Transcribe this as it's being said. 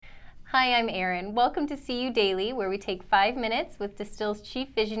Hi, I'm Erin. Welcome to CU Daily, where we take 5 minutes with Distill's chief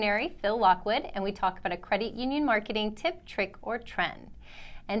visionary, Phil Lockwood, and we talk about a credit union marketing tip, trick, or trend.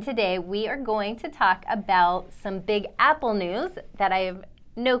 And today we are going to talk about some big Apple news that I have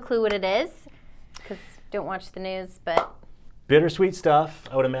no clue what it is, because I don't watch the news, but... Bittersweet stuff.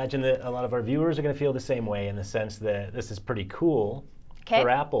 I would imagine that a lot of our viewers are going to feel the same way in the sense that this is pretty cool for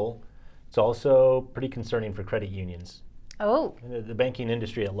Apple. It's also pretty concerning for credit unions. Oh. The banking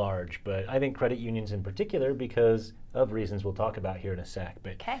industry at large, but I think credit unions in particular because of reasons we'll talk about here in a sec.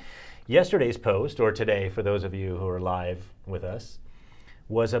 But yesterday's post, or today for those of you who are live with us,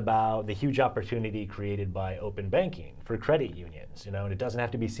 was about the huge opportunity created by open banking for credit unions. You know, and it doesn't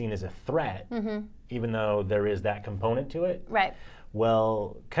have to be seen as a threat, even though there is that component to it. Right.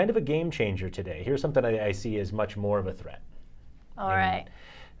 Well, kind of a game changer today. Here's something I see as much more of a threat. All right.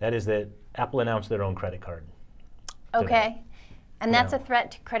 That is that Apple announced their own credit card. Okay. And that's a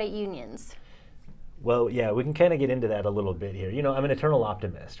threat to credit unions. Well, yeah, we can kind of get into that a little bit here. You know, I'm an eternal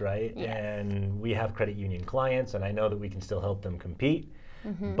optimist, right? Yes. And we have credit union clients, and I know that we can still help them compete.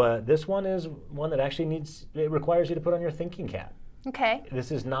 But this one is one that actually it requires you to put on your thinking cap. Okay.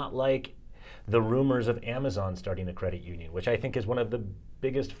 This is not like the rumors of Amazon starting a credit union, which I think is one of the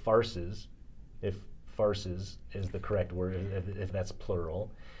biggest farces, if farces is the correct word, if that's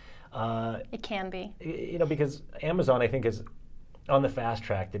plural. It can be. You know, because Amazon, I think, is on the fast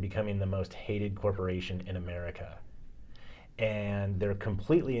track to becoming the most hated corporation in America. And they're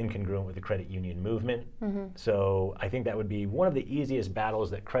completely incongruent with the credit union movement. So I think that would be one of the easiest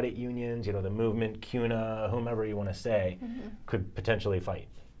battles that credit unions, you know, the movement, CUNA, whomever you want to say, could potentially fight.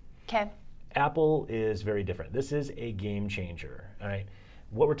 Okay. Apple is very different. This is a game changer, all right?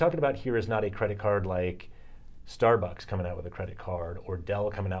 What we're talking about here is not a credit card like Starbucks coming out with a credit card, or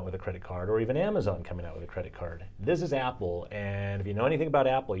Dell coming out with a credit card, or even Amazon coming out with a credit card. This is Apple, and if you know anything about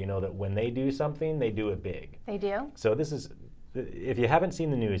Apple, you know that when they do something, they do it big. They do? So this is, if you haven't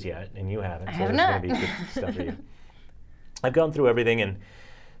seen the news yet, and you haven't, I so have this not. is going to be good stuff for you. I've gone through everything and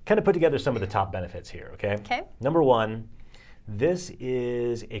kind of put together some of the top benefits here, okay? Okay. Number one, this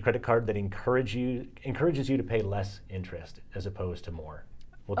is a credit card that encourages you to pay less interest as opposed to more.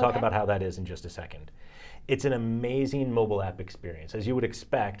 We'll talk about how that is in just a second. It's an amazing mobile app experience, as you would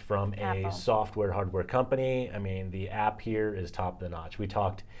expect from a software hardware company. I mean, the app here is top of the notch. We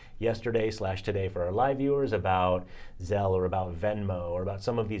talked yesterday/today for our live viewers about Zelle or about Venmo or about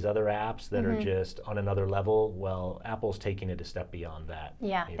some of these other apps that are just on another level. Well, Apple's taking it a step beyond that.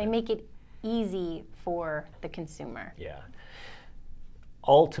 Yeah, they make it easy for the consumer. Yeah.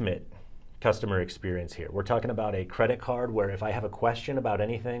 Ultimate customer experience here. We're talking about a credit card where if I have a question about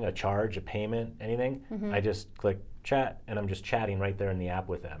anything, a charge, a payment, anything, I just click chat and I'm just chatting right there in the app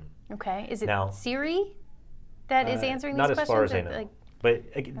with them. Okay. Is it Now, Siri that is answering these not questions? as far as I know.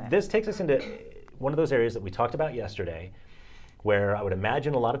 But this takes us into one of those areas that we talked about yesterday, where I would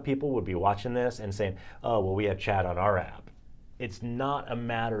imagine a lot of people would be watching this and saying, oh, well, we have chat on our app. It's not a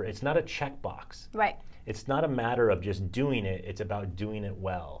checkbox. Right. It's not a matter of just doing it, it's about doing it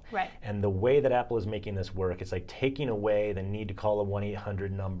well. Right. And the way that Apple is making this work, it's like taking away the need to call a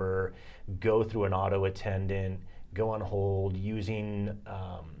 1-800 number, go through an auto attendant, go on hold, using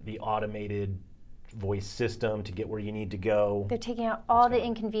the automated voice system to get where you need to go. They're taking out all the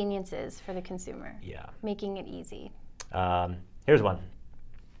inconveniences for the consumer. Yeah. Making it easy. Here's one.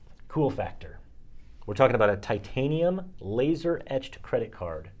 Cool factor. We're talking about a titanium laser etched credit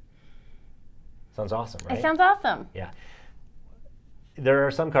card. Sounds awesome, right? It sounds awesome. Yeah. There are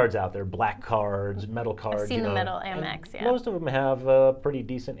some cards out there, black cards, metal cards. I've seen the metal Amex, yeah. Most of them have a pretty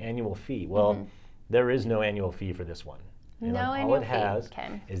decent annual fee. Well, there is no annual fee for this one. No all annual it has fee.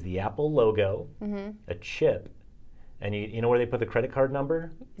 Okay. is the Apple logo, a chip, and you know where they put the credit card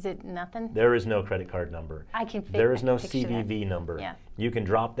number? Is it nothing? There is no credit card number. I can figure There is no picture that. CVV number. Yeah. You can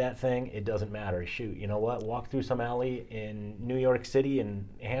drop that thing, it doesn't matter. Shoot, you know what? Walk through some alley in New York City and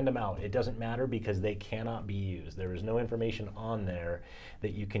hand them out. It doesn't matter because they cannot be used. There is no information on there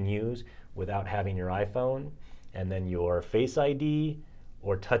that you can use without having your iPhone and then your Face ID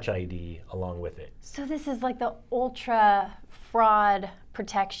or Touch ID along with it. So this is like the ultra fraud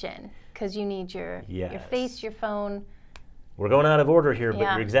protection, because you need your face, your phone. We're going out of order here, but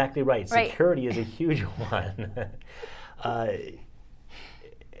Yeah. you're exactly right. Right. Security is a huge one.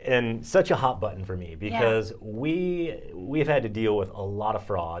 And such a hot button for me because we've had to deal with a lot of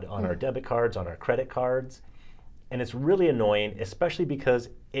fraud on our debit cards, on our credit cards, and it's really annoying, especially because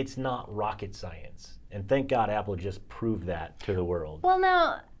it's not rocket science. And thank God Apple just proved that to the world. Well,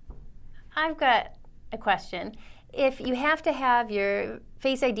 now, I've got a question. If you have to have your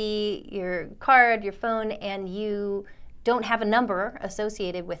Face ID, your card, your phone, and you don't have a number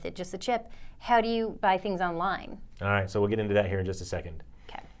associated with it, just a chip, how do you buy things online? All right, so we'll get into that here in just a second.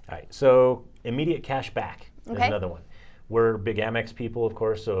 Okay. All right, so immediate cash back is Okay. another one. We're big Amex people, of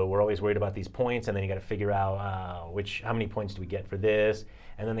course, so we're always worried about these points, and then you got to figure out how many points do we get for this,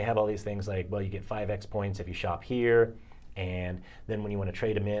 and then they have all these things like, well, you get 5x points if you shop here, and then when you want to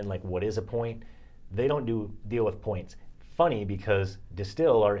trade them in, like what is a point? They don't deal with points. Funny, because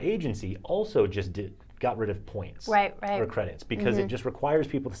Distill, our agency, also just got rid of points or credits, because it just requires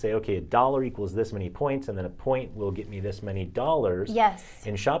people to say, okay, $1 equals this many points, and then a point will get me this many dollars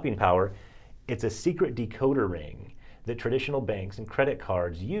in shopping power. It's a secret decoder ring that traditional banks and credit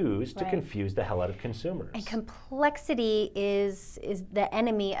cards use to confuse the hell out of consumers. And complexity is the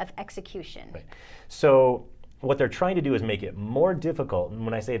enemy of execution. Right. So what they're trying to do is make it more difficult, and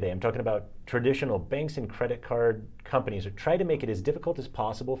when I say they, I'm talking about traditional banks and credit card companies are trying to make it as difficult as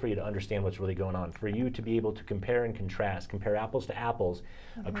possible for you to understand what's really going on, for you to be able to compare and contrast, compare apples to apples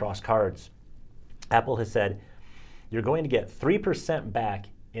across cards. Apple has said you're going to get 3% back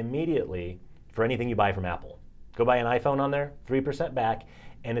immediately for anything you buy from Apple. Go buy an iPhone on there, 3% back,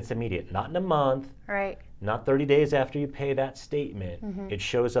 and it's immediate. Not in a month, not 30 days after you pay that statement. It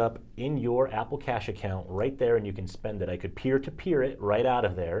shows up in your Apple Cash account right there, and you can spend it. I could peer-to-peer it right out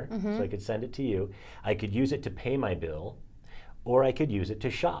of there, so I could send it to you. I could use it to pay my bill, or I could use it to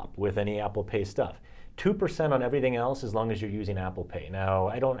shop with any Apple Pay stuff. 2% on everything else as long as you're using Apple Pay. Now,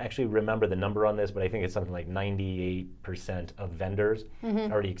 I don't actually remember the number on this, but I think it's something like 98% of vendors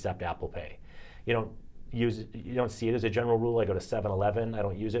already accept Apple Pay. You don't see it as a general rule. I go to 7-Eleven, I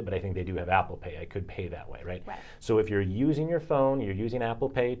don't use it, but I think they do have Apple Pay. I could pay that way, right? So if you're using your phone, you're using Apple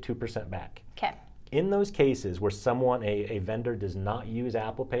Pay, 2% back. Okay. In those cases where a vendor does not use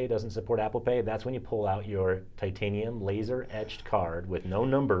Apple Pay, doesn't support Apple Pay, that's when you pull out your titanium laser etched card with no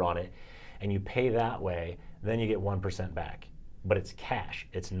number on it, and you pay that way, then you get 1% back. But it's cash.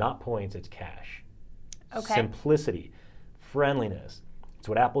 It's not points, it's cash. Okay. Simplicity, friendliness. It's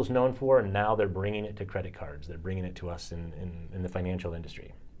what Apple's known for, and now they're bringing it to credit cards. They're bringing it to us in the financial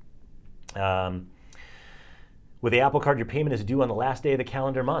industry. With the Apple Card, your payment is due on the last day of the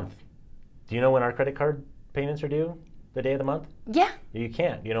calendar month. Do you know when our credit card payments are due? The day of the month? Yeah. You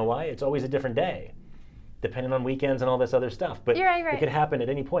can't. You know why? It's always a different day, depending on weekends and all this other stuff. But it could happen at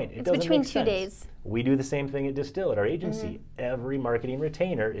any point. It doesn't between make 2 sense. days. We do the same thing at Distill, at our agency. Every marketing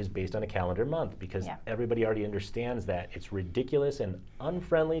retainer is based on a calendar month because everybody already understands that it's ridiculous and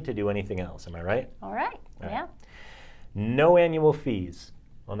unfriendly to do anything else. Am I right? All right. Yeah. No annual fees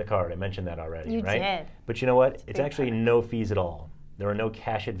on the card. I mentioned that already, You right? did. But you know what? It's actually no fees at all. There are no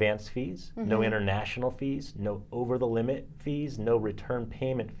cash advance fees, no international fees, no over-the-limit fees, no return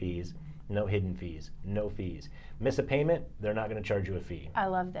payment fees, no hidden fees, no fees. Miss a payment, they're not going to charge you a fee. I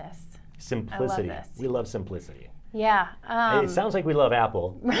love this. Simplicity. I love this. We love simplicity. Yeah. It sounds like we love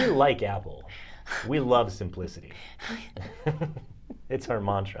Apple. We like Apple. We love simplicity. It's our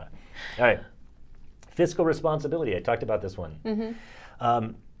mantra. All right. Fiscal responsibility. I talked about this one.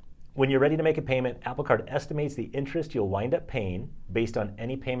 When you're ready to make a payment, Apple Card estimates the interest you'll wind up paying based on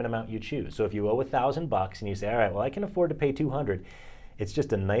any payment amount you choose. So if you owe $1,000 and you say, all right, well, I can afford to pay $200, it's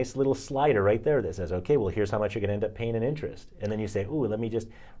just a nice little slider right there that says, okay, well, here's how much you're going to end up paying in interest. And then you say, ooh, let me just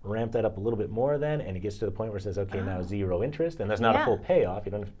ramp that up a little bit more then. And it gets to the point where it says, okay, now 0 interest. And that's not a full payoff.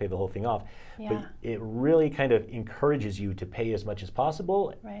 You don't have to pay the whole thing off. But it really kind of encourages you to pay as much as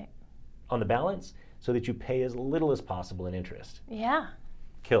possible on the balance so that you pay as little as possible in interest. Yeah.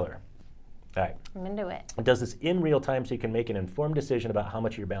 Killer. All right. I'm into it. It does this in real time so you can make an informed decision about how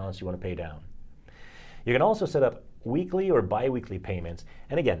much of your balance you want to pay down. You can also set up weekly or bi-weekly payments.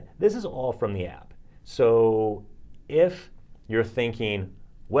 And again, this is all from the app. So if you're thinking,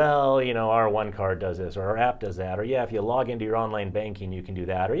 well, you know, our one card does this, or our app does that, or yeah, if you log into your online banking, you can do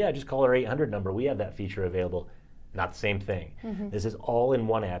that, or yeah, just call our 800 number. We have that feature available. Not the same thing. This is all in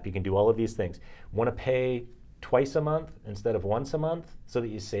one app. You can do all of these things. Want to pay twice a month instead of once a month so that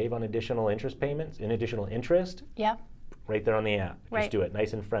you save on additional interest payments and additional interest? Yeah. Right there on the app. Just do it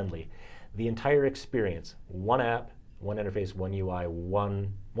nice and friendly. The entire experience, one app, one interface, one UI,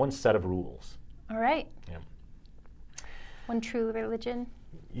 one set of rules. All right. Yeah. One true religion.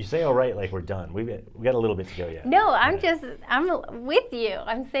 You say all right like we're done. We got a little bit to go yet. No, I'm with you.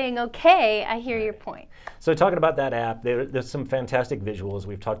 I'm saying, okay, I hear your point. So talking about that app, there's some fantastic visuals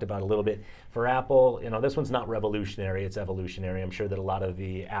we've talked about a little bit. For Apple, you know, this one's not revolutionary, it's evolutionary. I'm sure that a lot of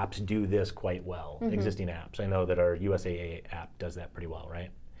the apps do this quite well, existing apps. I know that our USAA app does that pretty well,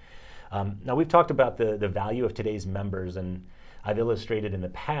 right? Now we've talked about the value of today's members, and I've illustrated in the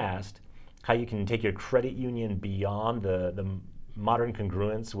past how you can take your credit union beyond the modern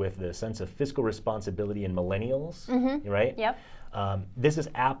congruence with the sense of fiscal responsibility in millennials, right? Yep. This is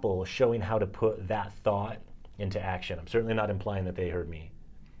Apple showing how to put that thought into action. I'm certainly not implying that they heard me.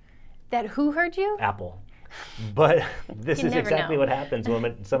 That who heard you? Apple. But this You is never exactly know. what happens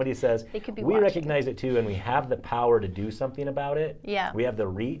when somebody says, They could be we watching. recognize it too, and we have the power to do something about it. Yeah. We have the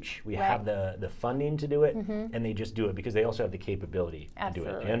reach, we Right. have the funding to do it, and they just do it because they also have the capability to do it.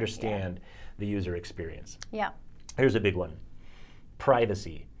 Absolutely, They understand the user experience. Yeah. Here's a big one.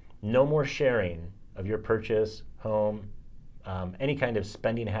 Privacy. No more sharing of your purchase, home, any kind of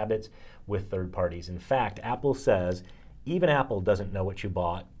spending habits with third parties. In fact, Apple says even Apple doesn't know what you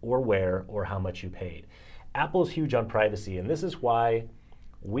bought or where or how much you paid. Apple's huge on privacy, and this is why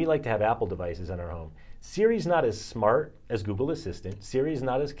we like to have Apple devices in our home. Siri's not as smart as Google Assistant. Siri's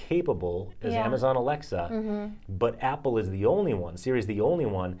not as capable as Yeah. Amazon Alexa, but Apple is the only one, Siri's the only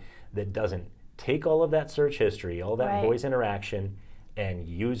one that doesn't take all of that search history, all that Right. voice interaction, and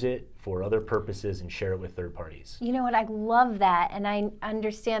use it for other purposes and share it with third parties. You know what? I love that, and I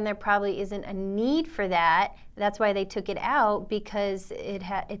understand there probably isn't a need for that. That's why they took it out, because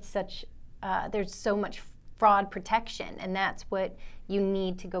it's such there's so much fraud protection, and that's what you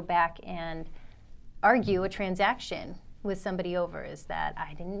need to go back and argue a transaction with somebody over, is that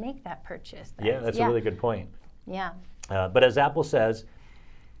I didn't make that purchase. That's a really good point. Yeah. But as Apple says,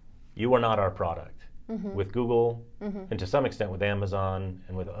 you are not our product. With Google, and to some extent with Amazon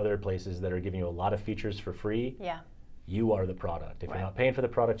and with other places that are giving you a lot of features for free, Yeah. you are the product. If Right. you're not paying for the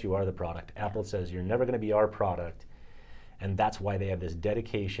product, you are the product. Apple says you're never going to be our product, and that's why they have this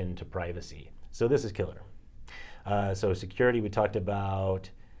dedication to privacy. So this is killer. So security, we talked about,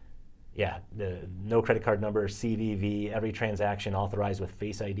 the no credit card number, CVV, every transaction authorized with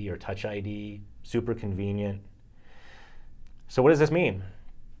Face ID or Touch ID, super convenient. So what does this mean?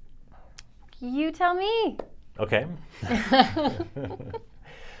 You tell me. Okay.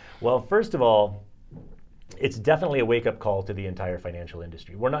 Well, first of all, it's definitely a wake-up call to the entire financial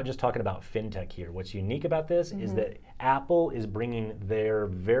industry. We're not just talking about fintech here. What's unique about this is that Apple is bringing their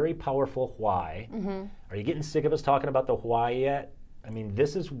very powerful why. Are you getting sick of us talking about the why yet? I mean,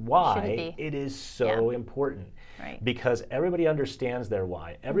 this is why Shouldn't be. it is so important. Right. Because everybody understands their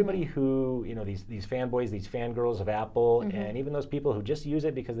why. Everybody who, these fanboys, these fangirls of Apple, and even those people who just use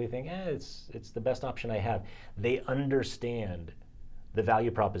it because they think, it's the best option I have, they understand the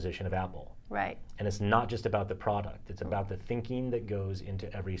value proposition of Apple. Right. And it's not just about the product, it's about the thinking that goes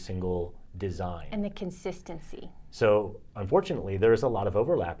into every single design. And the consistency. So unfortunately, there's a lot of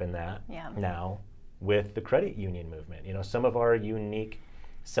overlap in that Yeah. now with the credit union movement. Some of our unique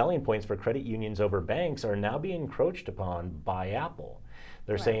selling points for credit unions over banks are now being encroached upon by Apple.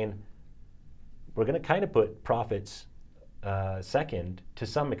 They're saying, we're going to kind of put profits second to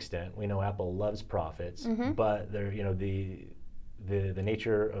some extent. We know Apple loves profits, but they're, the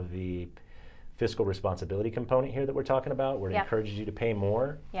nature of the fiscal responsibility component here that we're talking about, where it encourages you to pay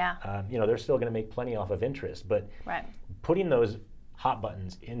more, Yeah. they're still going to make plenty off of interest. But Right. putting those hot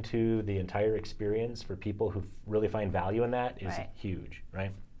buttons into the entire experience for people who really find value in that is Right. huge,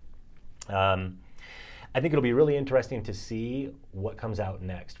 right? I think it'll be really interesting to see what comes out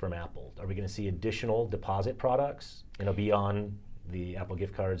next from Apple. Are we going to see additional deposit products, beyond the Apple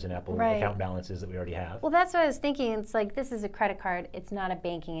gift cards and Apple Right. account balances that we already have? Well, that's what I was thinking. It's like, this is a credit card. It's not a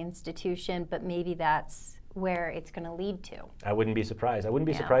banking institution, but maybe that's where it's going to lead to. I wouldn't be surprised. I wouldn't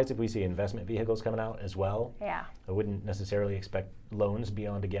be Yeah. surprised if we see investment vehicles coming out as well. Yeah. I wouldn't necessarily expect loans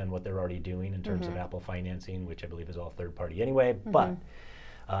beyond, again, what they're already doing in terms of Apple financing, which I believe is all third party anyway. But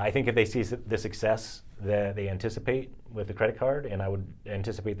I think if they see the success that they anticipate with the credit card, and I would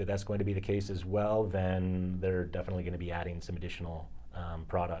anticipate that that's going to be the case as well, then they're definitely going to be adding some additional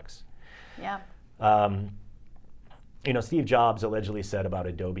products. Yeah. Steve Jobs allegedly said about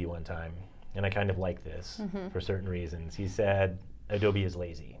Adobe one time, and I kind of like this for certain reasons. He said, Adobe is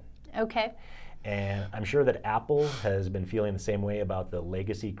lazy. Okay. And I'm sure that Apple has been feeling the same way about the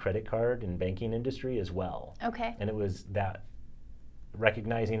legacy credit card and banking industry as well. Okay. And it was that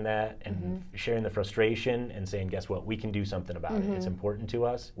recognizing that and sharing the frustration and saying, guess what, we can do something about it. It's important to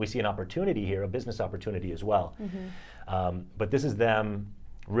us. We see an opportunity here, a business opportunity as well. But this is them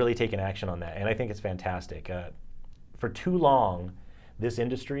really taking action on that. And I think it's fantastic. For too long, this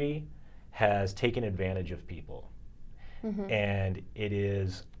industry has taken advantage of people. And it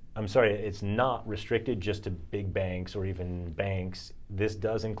is, I'm sorry, it's not restricted just to big banks or even banks. This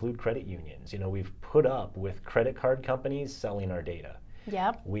does include credit unions. We've put up with credit card companies selling our data.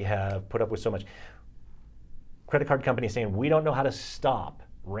 Yep. We have put up with so much. Credit card companies saying, we don't know how to stop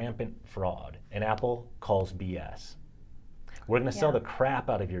rampant fraud, and Apple calls BS. We're going to sell the crap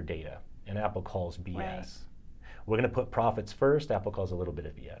out of your data, and Apple calls BS. Right. We're going to put profits first. Apple calls a little bit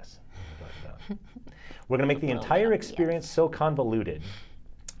of BS. We're going to make the entire experience so convoluted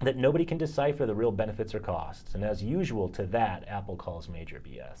that nobody can decipher the real benefits or costs. And as usual, to that, Apple calls major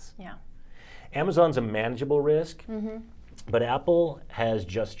BS. Yeah. Amazon's a manageable risk, but Apple has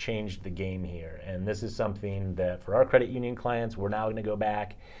just changed the game here. And this is something that for our credit union clients, we're now going to go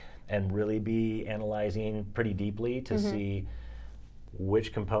back and really be analyzing pretty deeply to see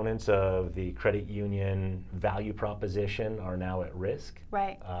which components of the credit union value proposition are now at risk.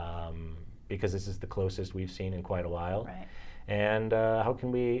 Right. Because this is the closest we've seen in quite a while. Right. And how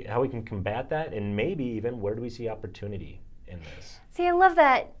we can combat that, and maybe even where do we see opportunity in this? See, I love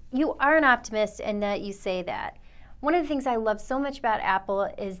that you are an optimist and that you say that. One of the things I love so much about Apple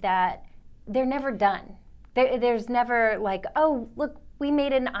is that they're never done. There's never like, oh, look, we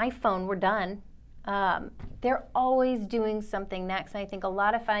made an iPhone, we're done. They're always doing something next. And I think a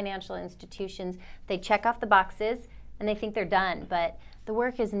lot of financial institutions, they check off the boxes and they think they're done, but the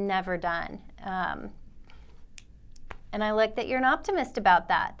work is never done. And I like that you're an optimist about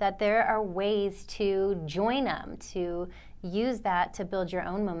that there are ways to join them, to use that to build your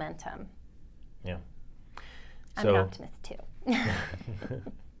own momentum. Yeah. I'm an optimist too.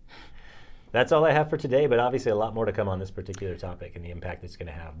 That's all I have for today, but obviously a lot more to come on this particular topic and the impact it's going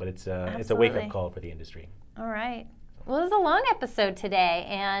to have. But it's a wake-up call for the industry. All right. Well, it was a long episode today,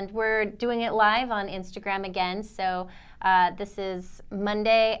 and we're doing it live on Instagram again. So this is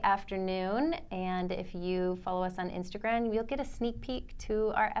Monday afternoon, and if you follow us on Instagram, you'll get a sneak peek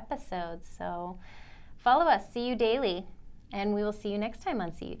to our episodes. So follow us, See You Daily, and we will see you next time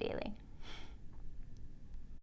on See You Daily.